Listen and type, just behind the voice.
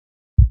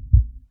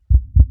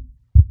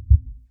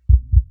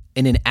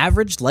In an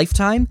average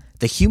lifetime,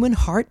 the human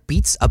heart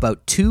beats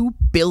about 2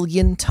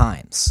 billion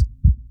times.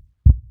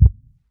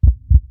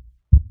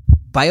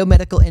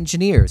 Biomedical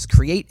engineers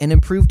create and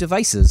improve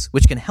devices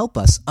which can help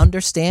us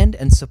understand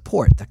and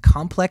support the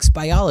complex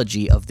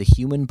biology of the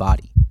human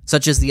body,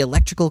 such as the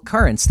electrical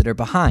currents that are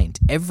behind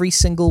every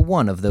single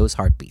one of those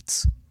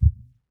heartbeats.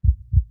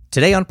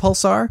 Today on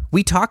Pulsar,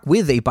 we talk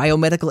with a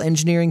biomedical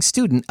engineering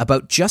student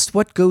about just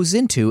what goes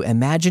into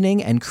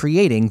imagining and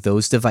creating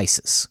those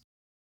devices.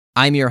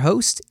 I'm your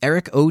host,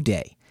 Eric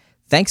O'Day.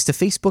 Thanks to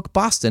Facebook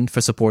Boston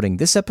for supporting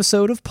this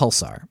episode of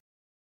Pulsar.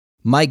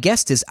 My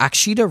guest is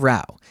Akshita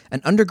Rao,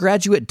 an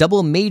undergraduate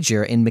double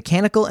major in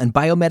mechanical and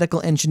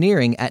biomedical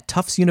engineering at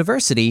Tufts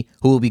University,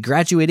 who will be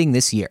graduating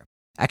this year.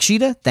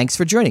 Akshita, thanks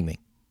for joining me.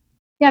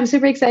 Yeah, I'm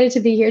super excited to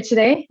be here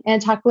today and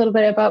talk a little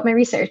bit about my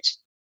research.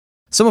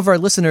 Some of our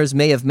listeners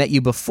may have met you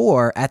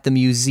before at the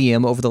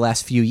museum over the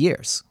last few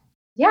years.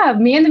 Yeah,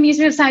 me and the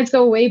Museum of Science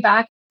go way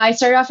back. I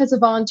started off as a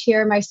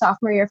volunteer my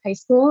sophomore year of high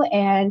school,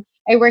 and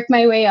I worked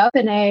my way up,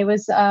 and I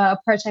was a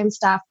part-time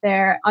staff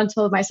there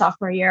until my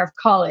sophomore year of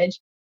college.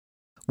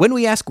 When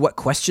we ask what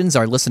questions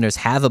our listeners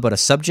have about a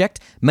subject,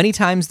 many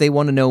times they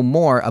want to know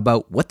more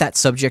about what that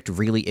subject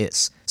really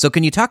is. So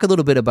can you talk a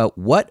little bit about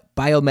what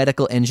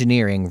biomedical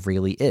engineering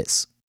really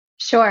is?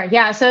 Sure.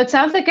 Yeah. So it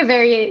sounds like a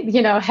very,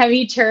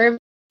 heavy term.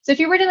 So if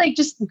you were to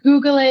just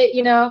Google it,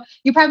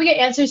 you probably get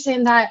answers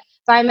saying that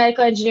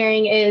biomedical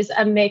engineering is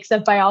a mix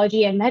of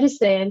biology and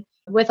medicine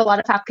with a lot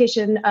of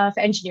application of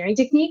engineering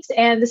techniques.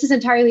 And this is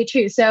entirely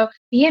true. So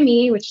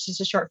BME, which is just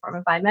a short form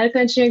of biomedical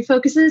engineering,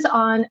 focuses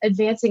on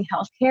advancing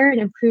healthcare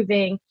and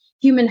improving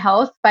human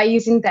health by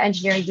using the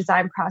engineering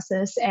design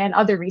process and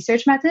other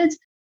research methods.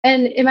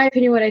 And in my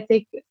opinion, what I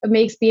think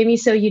makes BME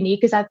so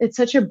unique is that it's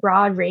such a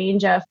broad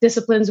range of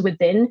disciplines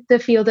within the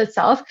field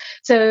itself.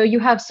 So you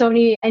have so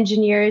many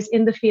engineers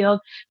in the field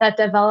that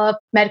develop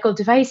medical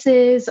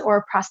devices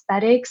or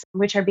prosthetics,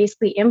 which are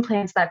basically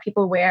implants that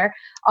people wear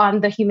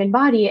on the human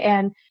body.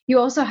 And you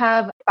also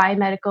have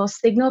biomedical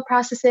signal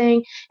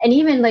processing, and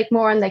even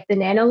more on the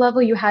nano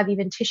level, you have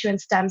even tissue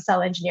and stem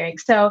cell engineering.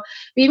 So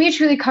BME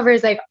truly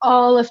covers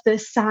all of the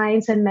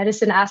science and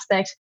medicine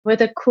aspects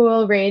with a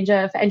cool range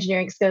of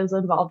engineering skills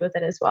involved with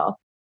it as well.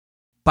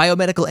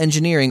 Biomedical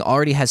engineering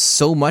already has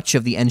so much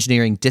of the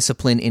engineering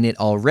discipline in it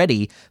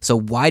already, so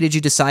why did you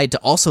decide to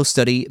also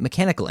study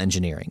mechanical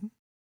engineering?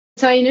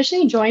 So I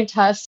initially joined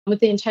Tufts with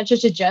the intention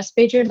to just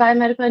major in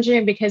biomedical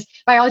engineering because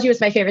biology was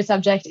my favorite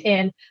subject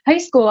in high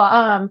school.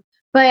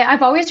 But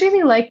I've always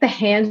really liked the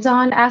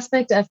hands-on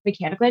aspect of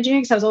mechanical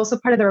engineering. So I was also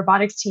part of the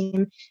robotics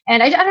team.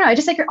 And I don't know, I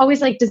just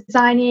always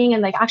designing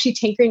and actually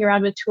tinkering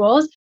around with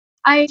tools.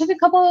 I took a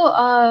couple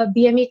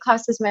BME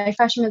classes my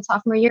freshman and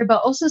sophomore year,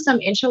 but also some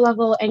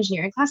intro-level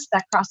engineering classes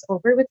that cross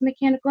over with the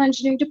mechanical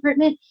engineering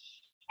department.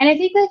 And I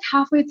think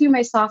halfway through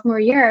my sophomore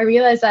year, I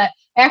realized that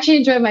I actually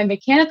enjoyed my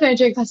mechanical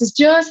engineering classes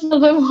just a little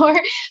bit more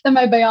than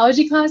my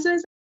biology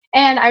classes.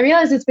 And I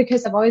realized it's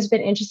because I've always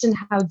been interested in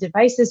how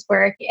devices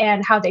work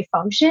and how they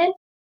function.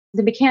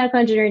 The mechanical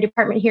engineering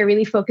department here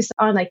really focused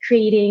on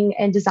creating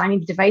and designing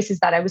the devices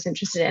that I was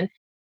interested in.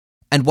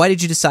 And why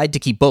did you decide to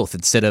keep both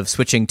instead of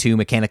switching to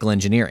mechanical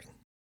engineering?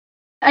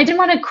 I didn't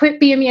want to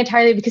quit BME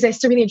entirely because I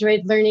still really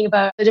enjoyed learning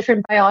about the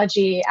different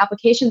biology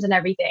applications and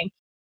everything.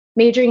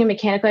 Majoring in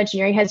mechanical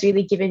engineering has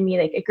really given me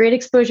a great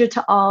exposure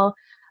to all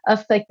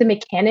of the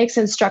mechanics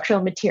and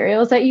structural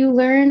materials that you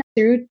learn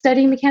through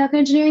studying mechanical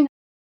engineering.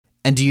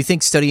 And do you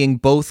think studying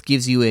both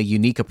gives you a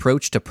unique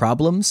approach to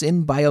problems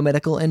in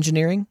biomedical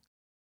engineering?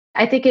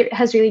 I think it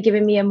has really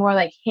given me a more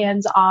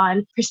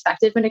hands-on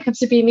perspective when it comes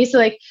to BME. So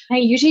I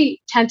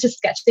usually tend to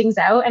sketch things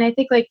out, and I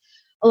think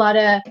a lot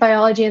of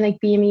biology and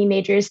BME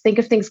majors think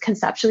of things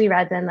conceptually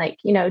rather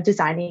than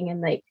designing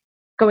and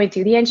going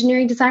through the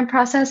engineering design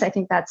process. I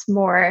think that's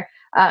more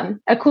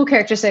a cool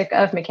characteristic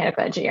of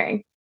mechanical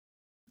engineering.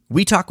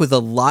 We talk with a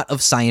lot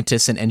of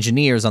scientists and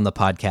engineers on the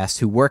podcast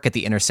who work at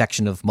the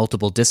intersection of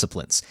multiple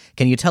disciplines.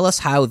 Can you tell us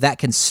how that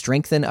can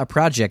strengthen a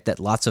project that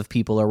lots of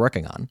people are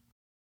working on?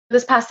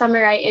 This past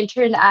summer, I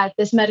interned at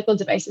this medical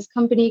devices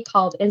company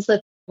called Insulet,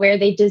 where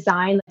they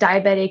design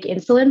diabetic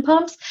insulin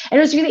pumps. And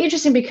it was really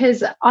interesting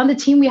because on the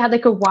team, we had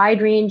a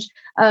wide range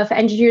of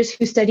engineers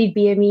who studied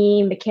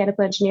BME,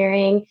 mechanical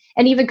engineering,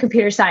 and even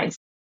computer science.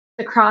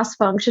 The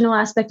cross-functional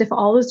aspect of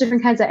all those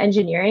different kinds of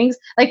engineerings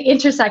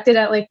intersected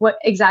at what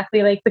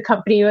exactly the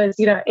company was,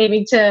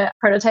 aiming to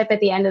prototype at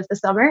the end of the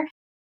summer.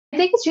 I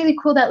think it's really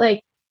cool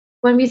that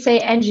when we say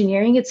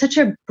engineering, it's such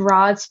a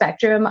broad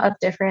spectrum of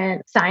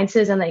different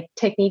sciences and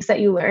techniques that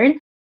you learn.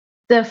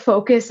 The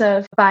focus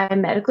of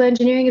biomedical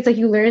engineering is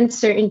you learn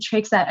certain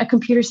tricks that a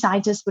computer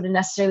scientist wouldn't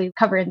necessarily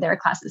cover in their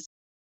classes.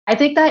 I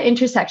think that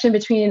intersection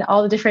between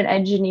all the different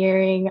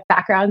engineering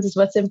backgrounds is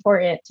what's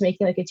important to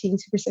making a team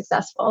super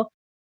successful.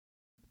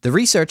 The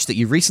research that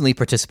you recently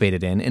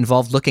participated in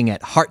involved looking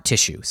at heart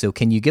tissue. So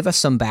can you give us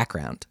some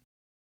background?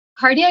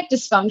 Cardiac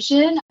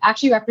dysfunction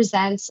actually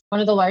represents one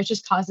of the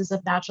largest causes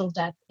of natural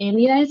death in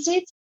the United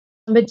States.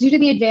 But due to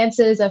the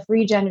advances of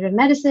regenerative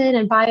medicine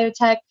and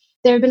biotech,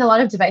 there have been a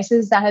lot of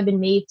devices that have been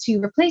made to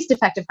replace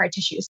defective heart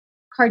tissues.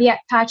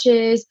 cardiac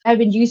patches have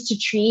been used to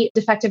treat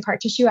defective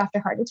heart tissue after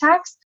heart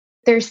attacks.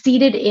 They're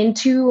seeded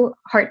into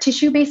heart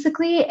tissue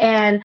basically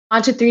and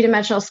onto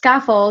three-dimensional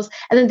scaffolds,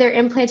 and then they're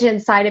implanted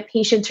inside a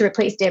patient to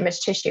replace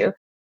damaged tissue.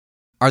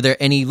 Are there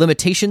any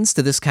limitations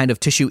to this kind of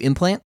tissue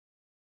implant?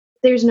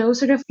 There's no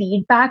sort of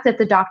feedback that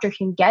the doctor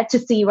can get to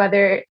see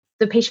whether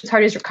the patient's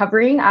heart is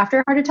recovering after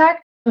a heart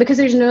attack because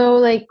there's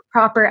no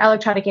proper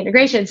electronic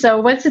integration.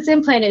 So once it's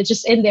implanted, it's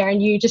just in there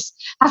and you just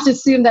have to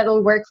assume that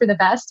it'll work for the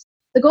best.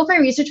 The goal for my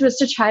research was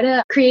to try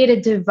to create a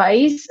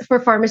device for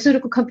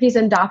pharmaceutical companies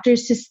and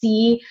doctors to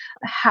see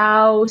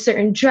how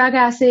certain drug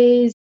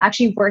assays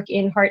actually work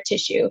in heart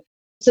tissue.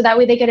 So that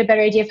way they get a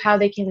better idea of how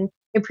they can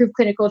improve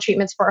clinical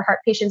treatments for heart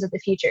patients in the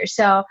future.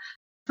 So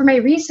for my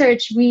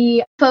research,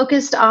 we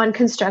focused on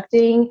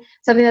constructing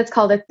something that's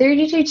called a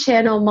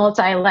 32-channel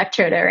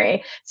multi-electrode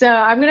array. So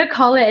I'm going to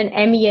call it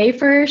an MEA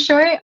for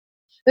short.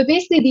 But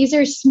basically, these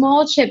are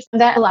small chips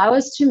that allow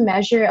us to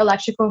measure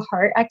electrical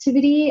heart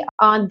activity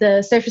on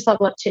the surface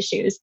level of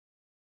tissues.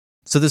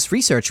 So this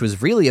research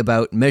was really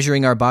about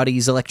measuring our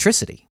body's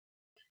electricity.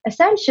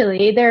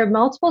 Essentially, there are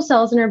multiple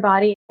cells in our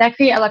body that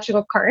create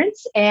electrical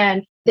currents,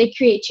 and they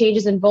create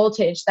changes in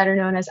voltage that are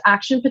known as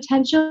action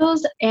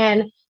potentials.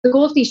 And the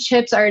goal of these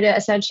chips are to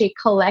essentially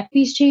collect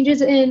these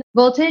changes in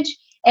voltage,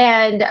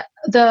 and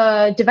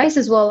the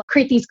devices will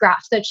create these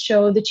graphs that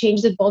show the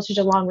changes in voltage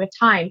along with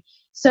time.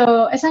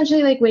 So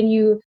essentially, when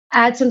you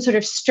add some sort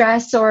of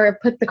stress or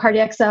put the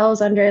cardiac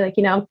cells under,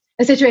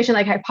 a situation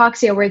like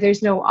hypoxia where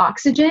there's no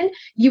oxygen,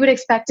 you would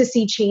expect to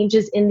see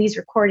changes in these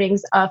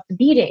recordings of the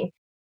beating.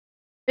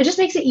 It just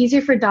makes it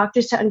easier for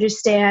doctors to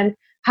understand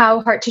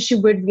how heart tissue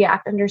would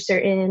react under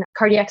certain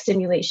cardiac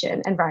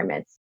stimulation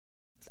environments.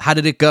 How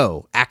did it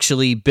go,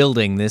 actually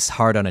building this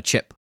heart on a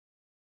chip?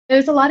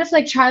 There's a lot of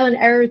trial and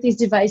error with these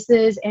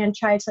devices and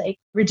try to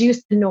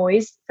reduce the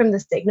noise from the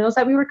signals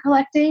that we were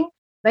collecting.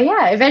 But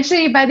yeah,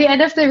 eventually by the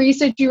end of the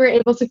research, we were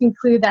able to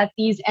conclude that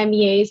these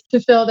MEAs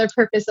fulfill their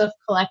purpose of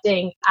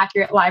collecting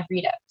accurate live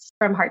readouts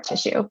from heart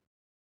tissue.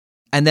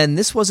 And then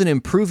this wasn't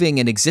improving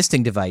an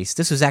existing device.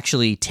 This was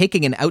actually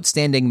taking an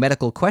outstanding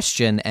medical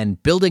question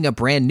and building a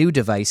brand new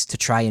device to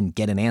try and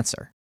get an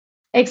answer.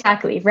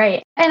 Exactly,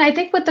 right. And I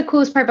think what the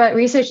coolest part about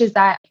research is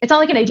that it's not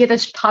like an idea that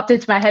just popped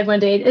into my head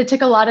one day. It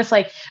took a lot of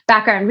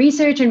background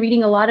research and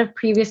reading a lot of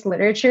previous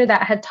literature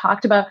that had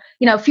talked about,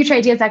 future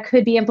ideas that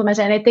could be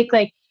implemented. And I think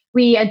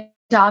we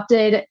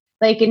adopted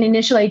an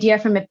initial idea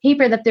from a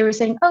paper that they were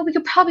saying, oh, we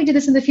could probably do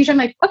this in the future. I'm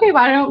like, okay,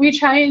 why don't we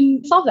try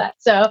and solve that?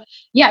 So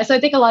yeah, so I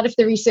think a lot of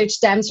the research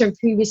stems from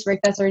previous work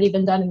that's already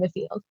been done in the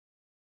field.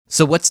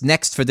 So what's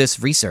next for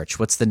this research?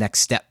 What's the next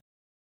step?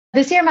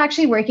 This year, I'm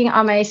actually working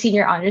on my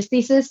senior honors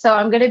thesis. So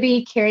I'm going to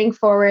be carrying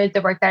forward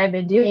the work that I've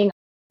been doing.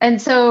 And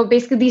so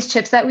basically these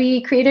chips that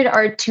we created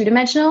are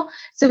two-dimensional.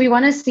 So we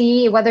want to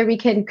see whether we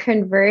can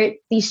convert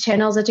these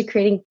channels into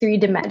creating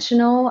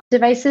three-dimensional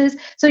devices.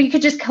 So you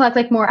could just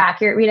collect more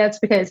accurate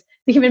readouts because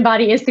the human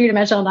body is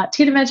three-dimensional, not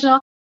two-dimensional.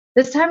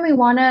 This time we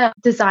want to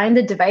design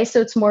the device so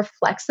it's more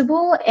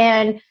flexible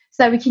and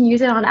so that we can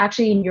use it on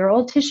actually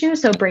neural tissue,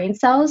 so brain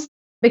cells,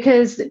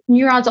 because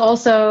neurons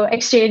also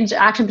exchange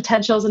action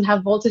potentials and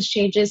have voltage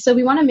changes. So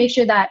we want to make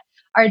sure that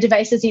our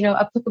device is,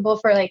 applicable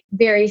for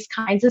various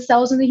kinds of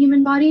cells in the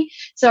human body.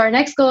 So our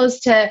next goal is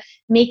to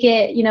make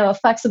it, a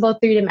flexible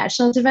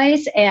three-dimensional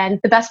device. And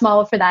the best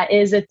model for that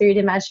is a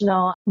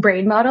three-dimensional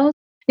brain model.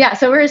 Yeah,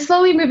 so we're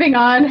slowly moving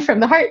on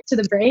from the heart to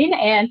the brain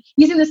and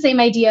using the same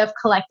idea of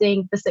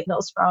collecting the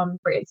signals from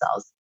brain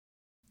cells.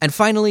 And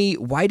finally,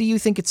 why do you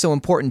think it's so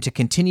important to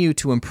continue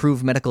to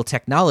improve medical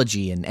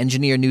technology and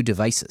engineer new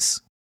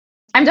devices?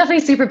 I'm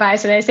definitely super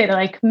biased when I say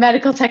that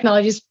medical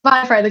technology is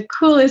by far the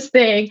coolest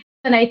thing.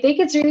 And I think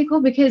it's really cool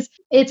because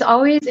it's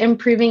always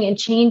improving and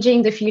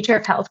changing the future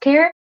of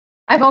healthcare.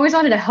 I've always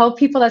wanted to help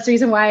people. That's the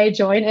reason why I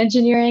joined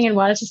engineering and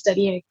wanted to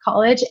study in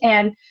college.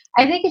 And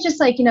I think it's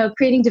just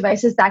creating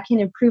devices that can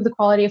improve the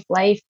quality of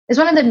life is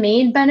one of the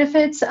main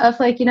benefits of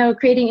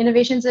creating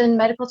innovations in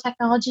medical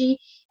technology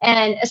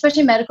and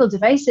especially medical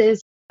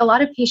devices. A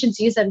lot of patients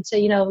use them to,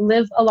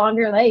 live a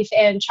longer life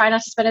and try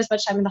not to spend as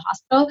much time in the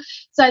hospital.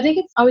 So I think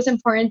it's always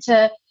important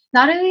to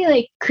not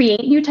only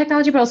create new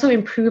technology, but also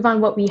improve on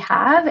what we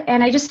have.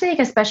 And I just think,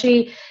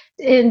 especially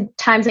in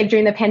times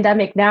during the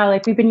pandemic now,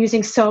 we've been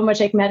using so much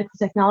medical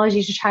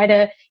technology to try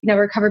to,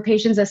 recover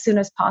patients as soon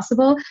as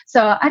possible.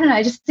 So I don't know,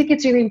 I just think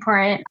it's really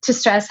important to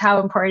stress how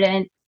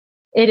important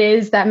it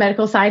is that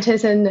medical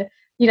scientists and,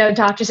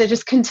 doctors are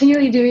just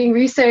continually doing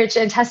research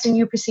and testing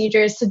new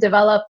procedures to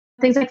develop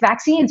things like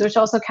vaccines, which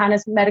also count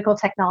as medical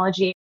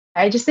technology.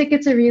 I just think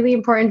it's a really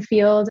important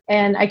field,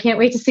 and I can't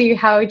wait to see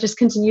how it just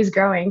continues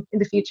growing in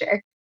the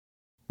future.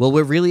 Well,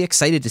 we're really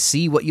excited to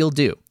see what you'll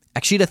do.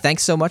 Akshita,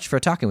 thanks so much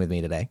for talking with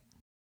me today.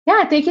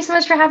 Yeah, thank you so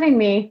much for having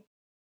me.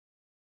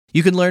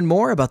 You can learn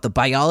more about the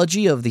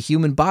biology of the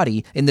human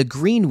body in the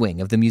Green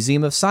Wing of the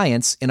Museum of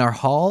Science in our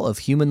Hall of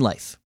Human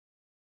Life.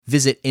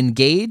 Visit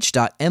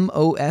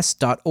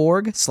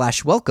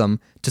engage.mos.org/welcome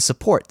to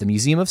support the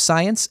Museum of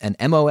Science and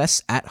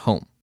MOS at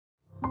home.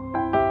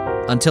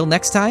 Until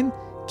next time,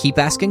 keep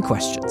asking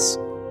questions.